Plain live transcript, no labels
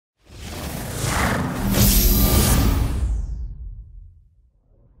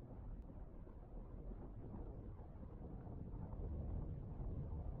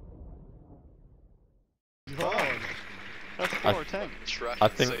I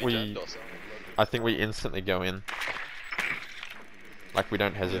think we instantly go in. Like we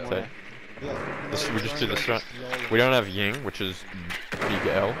don't hesitate. We just do the strat. We don't have Ying, which is big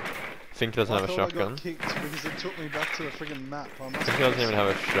L. Fink doesn't have a shotgun. Fink doesn't even have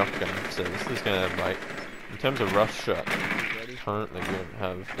a shotgun, so this is gonna like, in terms of rush shot, currently we don't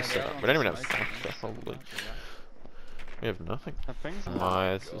have the setup. We don't even have flash shot probably. We have nothing.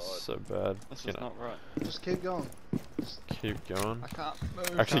 My, this is so bad. This is not right. Just keep going. Just keep going. I can't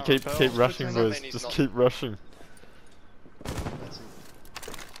move. Actually, keep rushing, boys. Just keep rushing.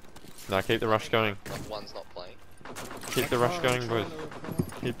 No, keep the rush going. One's not playing. Keep the rush going, boys.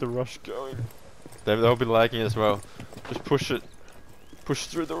 Keep the rush going. They'll be lagging as well. Just push it. Push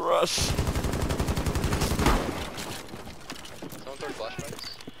through the rush. Someone throw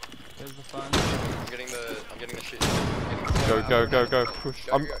flashbangs. There's the fun. I'm getting the shit. Go. Push.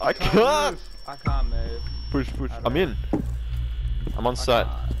 I can't. I can't move. Push. I'm in. I'm on site.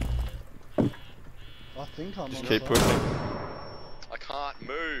 I think I'm just on keep site. pushing. I can't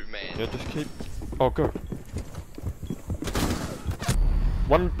move, man. Yeah, just keep. Oh, go.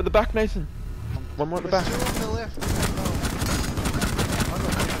 One at the back, Nathan. One more at the back. Two on the left.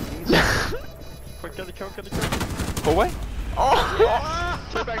 Quick, get a kill. Pull away. Oh!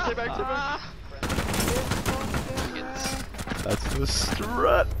 Take back. That's the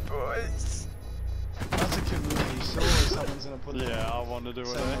strat, boys. That's a community. Surely someone's gonna put it. Yeah, I want to do it.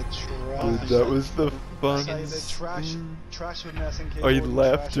 Dude, that was the fun. Say the trash with mouse and keyboard. Oh, you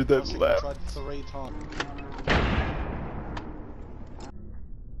left, dude, that left. Tried 3 times.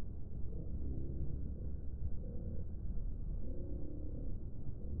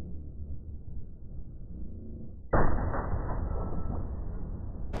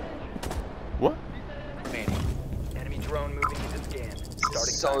 What? Enemy drone moving into scan.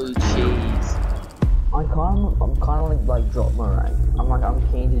 Starting So cheese. I'm kind of like drop my rank.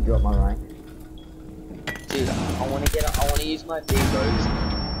 I'm keen to drop my rank. Dude, I want to use my big rogues.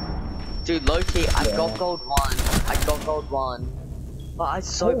 Dude, low key, I got gold 1. But I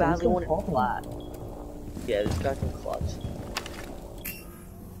so badly want it flat. Yeah, this guy can clutch.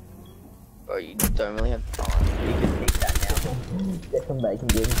 Bro, you don't really have time. You can take that now. Stick on bacon,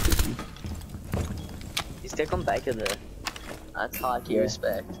 dude. You stick on bacon there. That's high key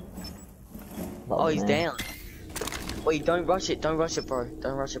respect. Oh, he's down. Wait, don't rush it, bro.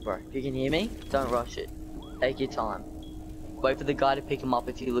 Don't rush it, bro. If you can hear me, don't rush it. Take your time. Wait for the guy to pick him up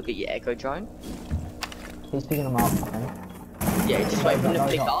if you look at your echo drone. He's picking him up, I think. Yeah, just wait for him to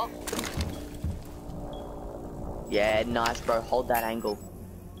pick up. Yeah, nice, bro. Hold that angle.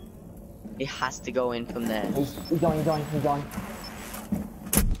 It has to go in from there. He's going.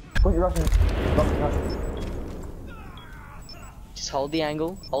 Push rushing. Just hold the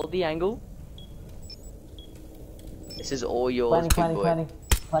angle. This is all yours, Planning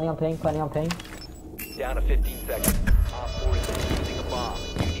on ping. down to 15 seconds. Op 4 is using a bomb. You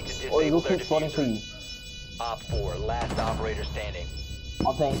need to disable You'll their keep spotting for you. Op 4, last operator standing.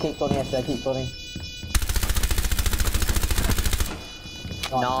 I'm saying keep spotting yesterday, keep spotting.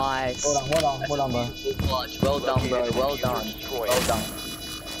 Nice. Well done, bro. Good clutch. Well done, bro. Well done.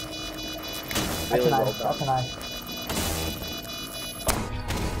 Really well done. That's a nice.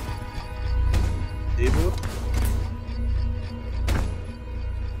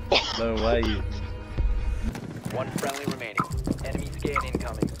 No way. One friendly remaining. Enemy scan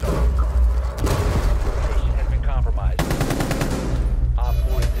incoming. Location has been compromised. Op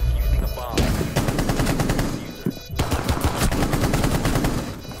 4 is defusing a bomb. Diffuser.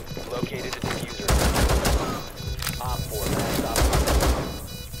 Located a diffuser. Op 4 last operator.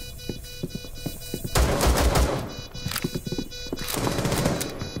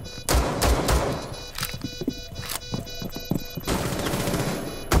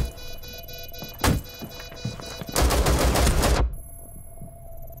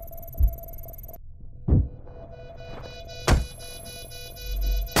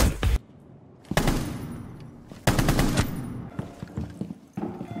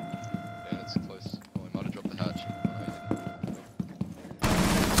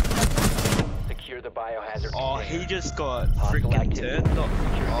 Secure the biohazard. Oh, he container. just got Hostile freaking activity. turned on.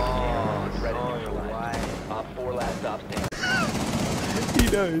 Ready to neutralize. Op 4 last stop standing. He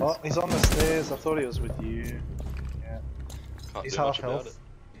knows. Oh, he's on the stairs. I thought he was with you. Yeah. He's half health.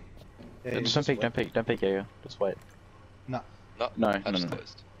 Yeah, he's Just don't peek, yeah. Just wait. No. No.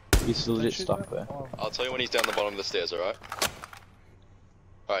 Closed. He's legit stuck there. I'll tell you when he's down the bottom of the stairs, alright?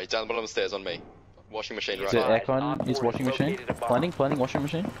 Alright, he's down the bottom of the stairs on me. Washing machine right Is it now. aircon? Is washing machine? Planning, washing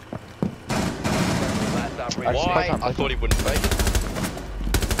machine? Last operator. Why? I thought he wouldn't fake it.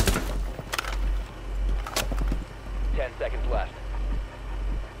 10 seconds left.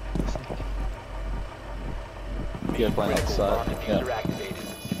 you guys playing outside. Diffuser Yeah. activated.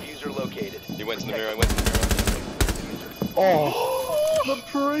 Diffuser located. He went to the mirror, he went to the mirror. Oh, the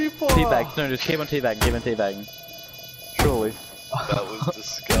pre-fire! Teabag, no, just keep on teabagging, keep on teabagging. Surely. That was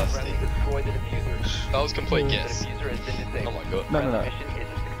disgusting. Destroy the diffuser. That was complete The guess. diffuser has been disabled. Oh my god. No. Mission is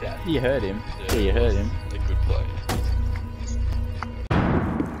a success. You heard him. Yeah, you heard him. A good play.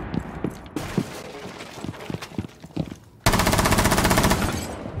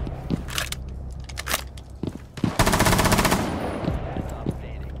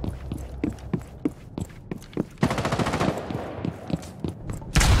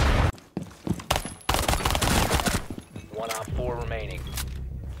 One op 4 remaining.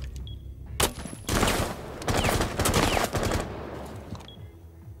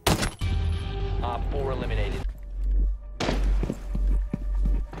 Op 4 eliminated.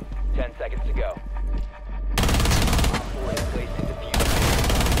 10 seconds to go. Op 4 is placed in defuse.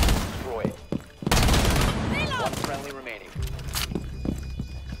 Destroy it. One friendly remaining.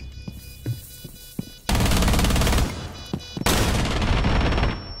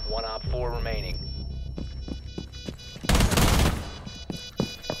 One op 4 remaining.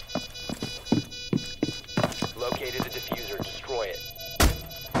 Located the diffuser. Destroy it.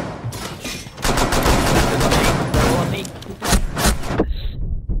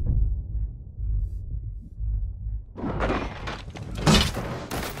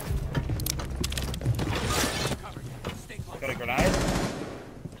 Got a grenade?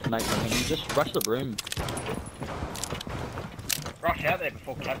 Mate, can you just rush the room? Rush out there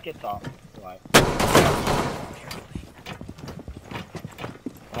before Cap gets up. Like. Yeah,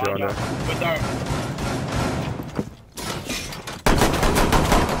 I know. Window.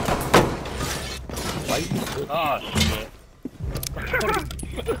 Why you switch? Oh shit.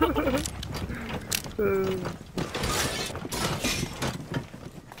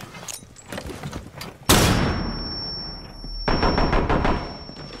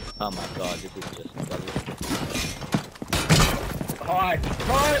 Oh my god, this is just bloody. Hi!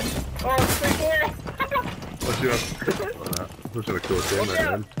 Hi! Oh, stay there! What's your... What's your cool team,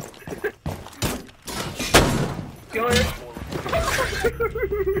 man? Kill it!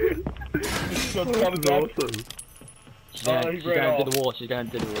 That was awesome. She's going, he she's ran going to off. the wall, she's going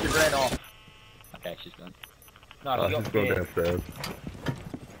to the wall. She ran off. Okay, she's gone. No, Oh, she she's got gone scared. downstairs.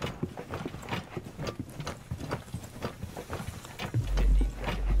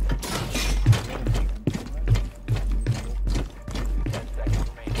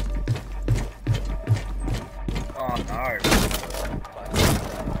 Oh no.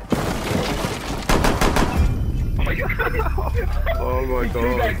 Oh my Two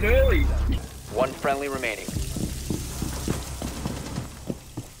god. guys early. One friendly remaining.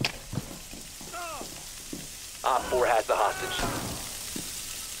 Op 4 has the hostage.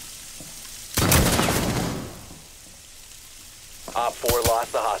 Op 4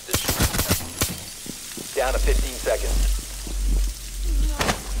 lost the hostage. Down to 15 seconds.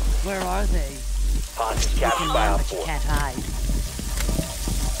 Where are they? Hostage captured by Op But you 4. can't hide.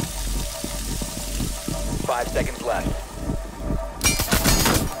 5 seconds left.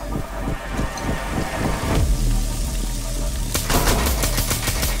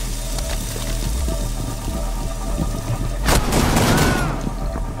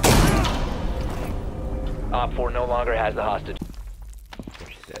 Op 4 no longer has the hostage.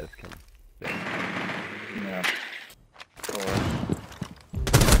 Stairs come. Yeah.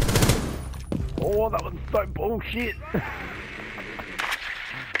 Oh, that was so bullshit.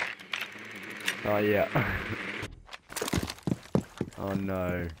 Oh yeah. Oh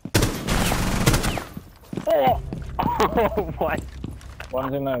no. Oh! Oh my.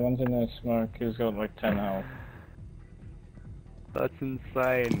 One's in there smoke. He's got like 10 health. That's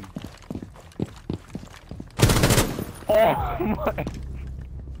insane. Oh my.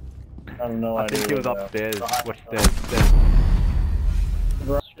 I have no I idea. think he was where they are. upstairs. Behind Watch the stairs.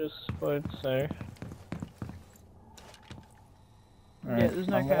 Rush just played safe. Yeah, there's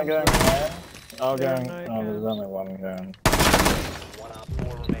no I'm gonna caps. go there. I'll go. There are Oh, no there's caps. only one going. One Op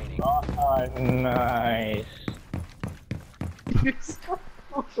 4 remaining. Oh, nice.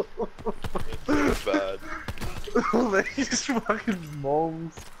 Bad. These fucking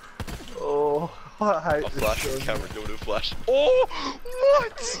moms. Oh, I hate I'll this flash game. the camera, do it a flash. Oh!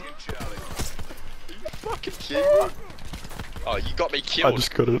 What? Are you fucking kidding me? Oh, you got me killed.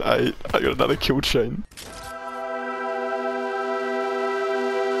 got an 8. I got another kill chain.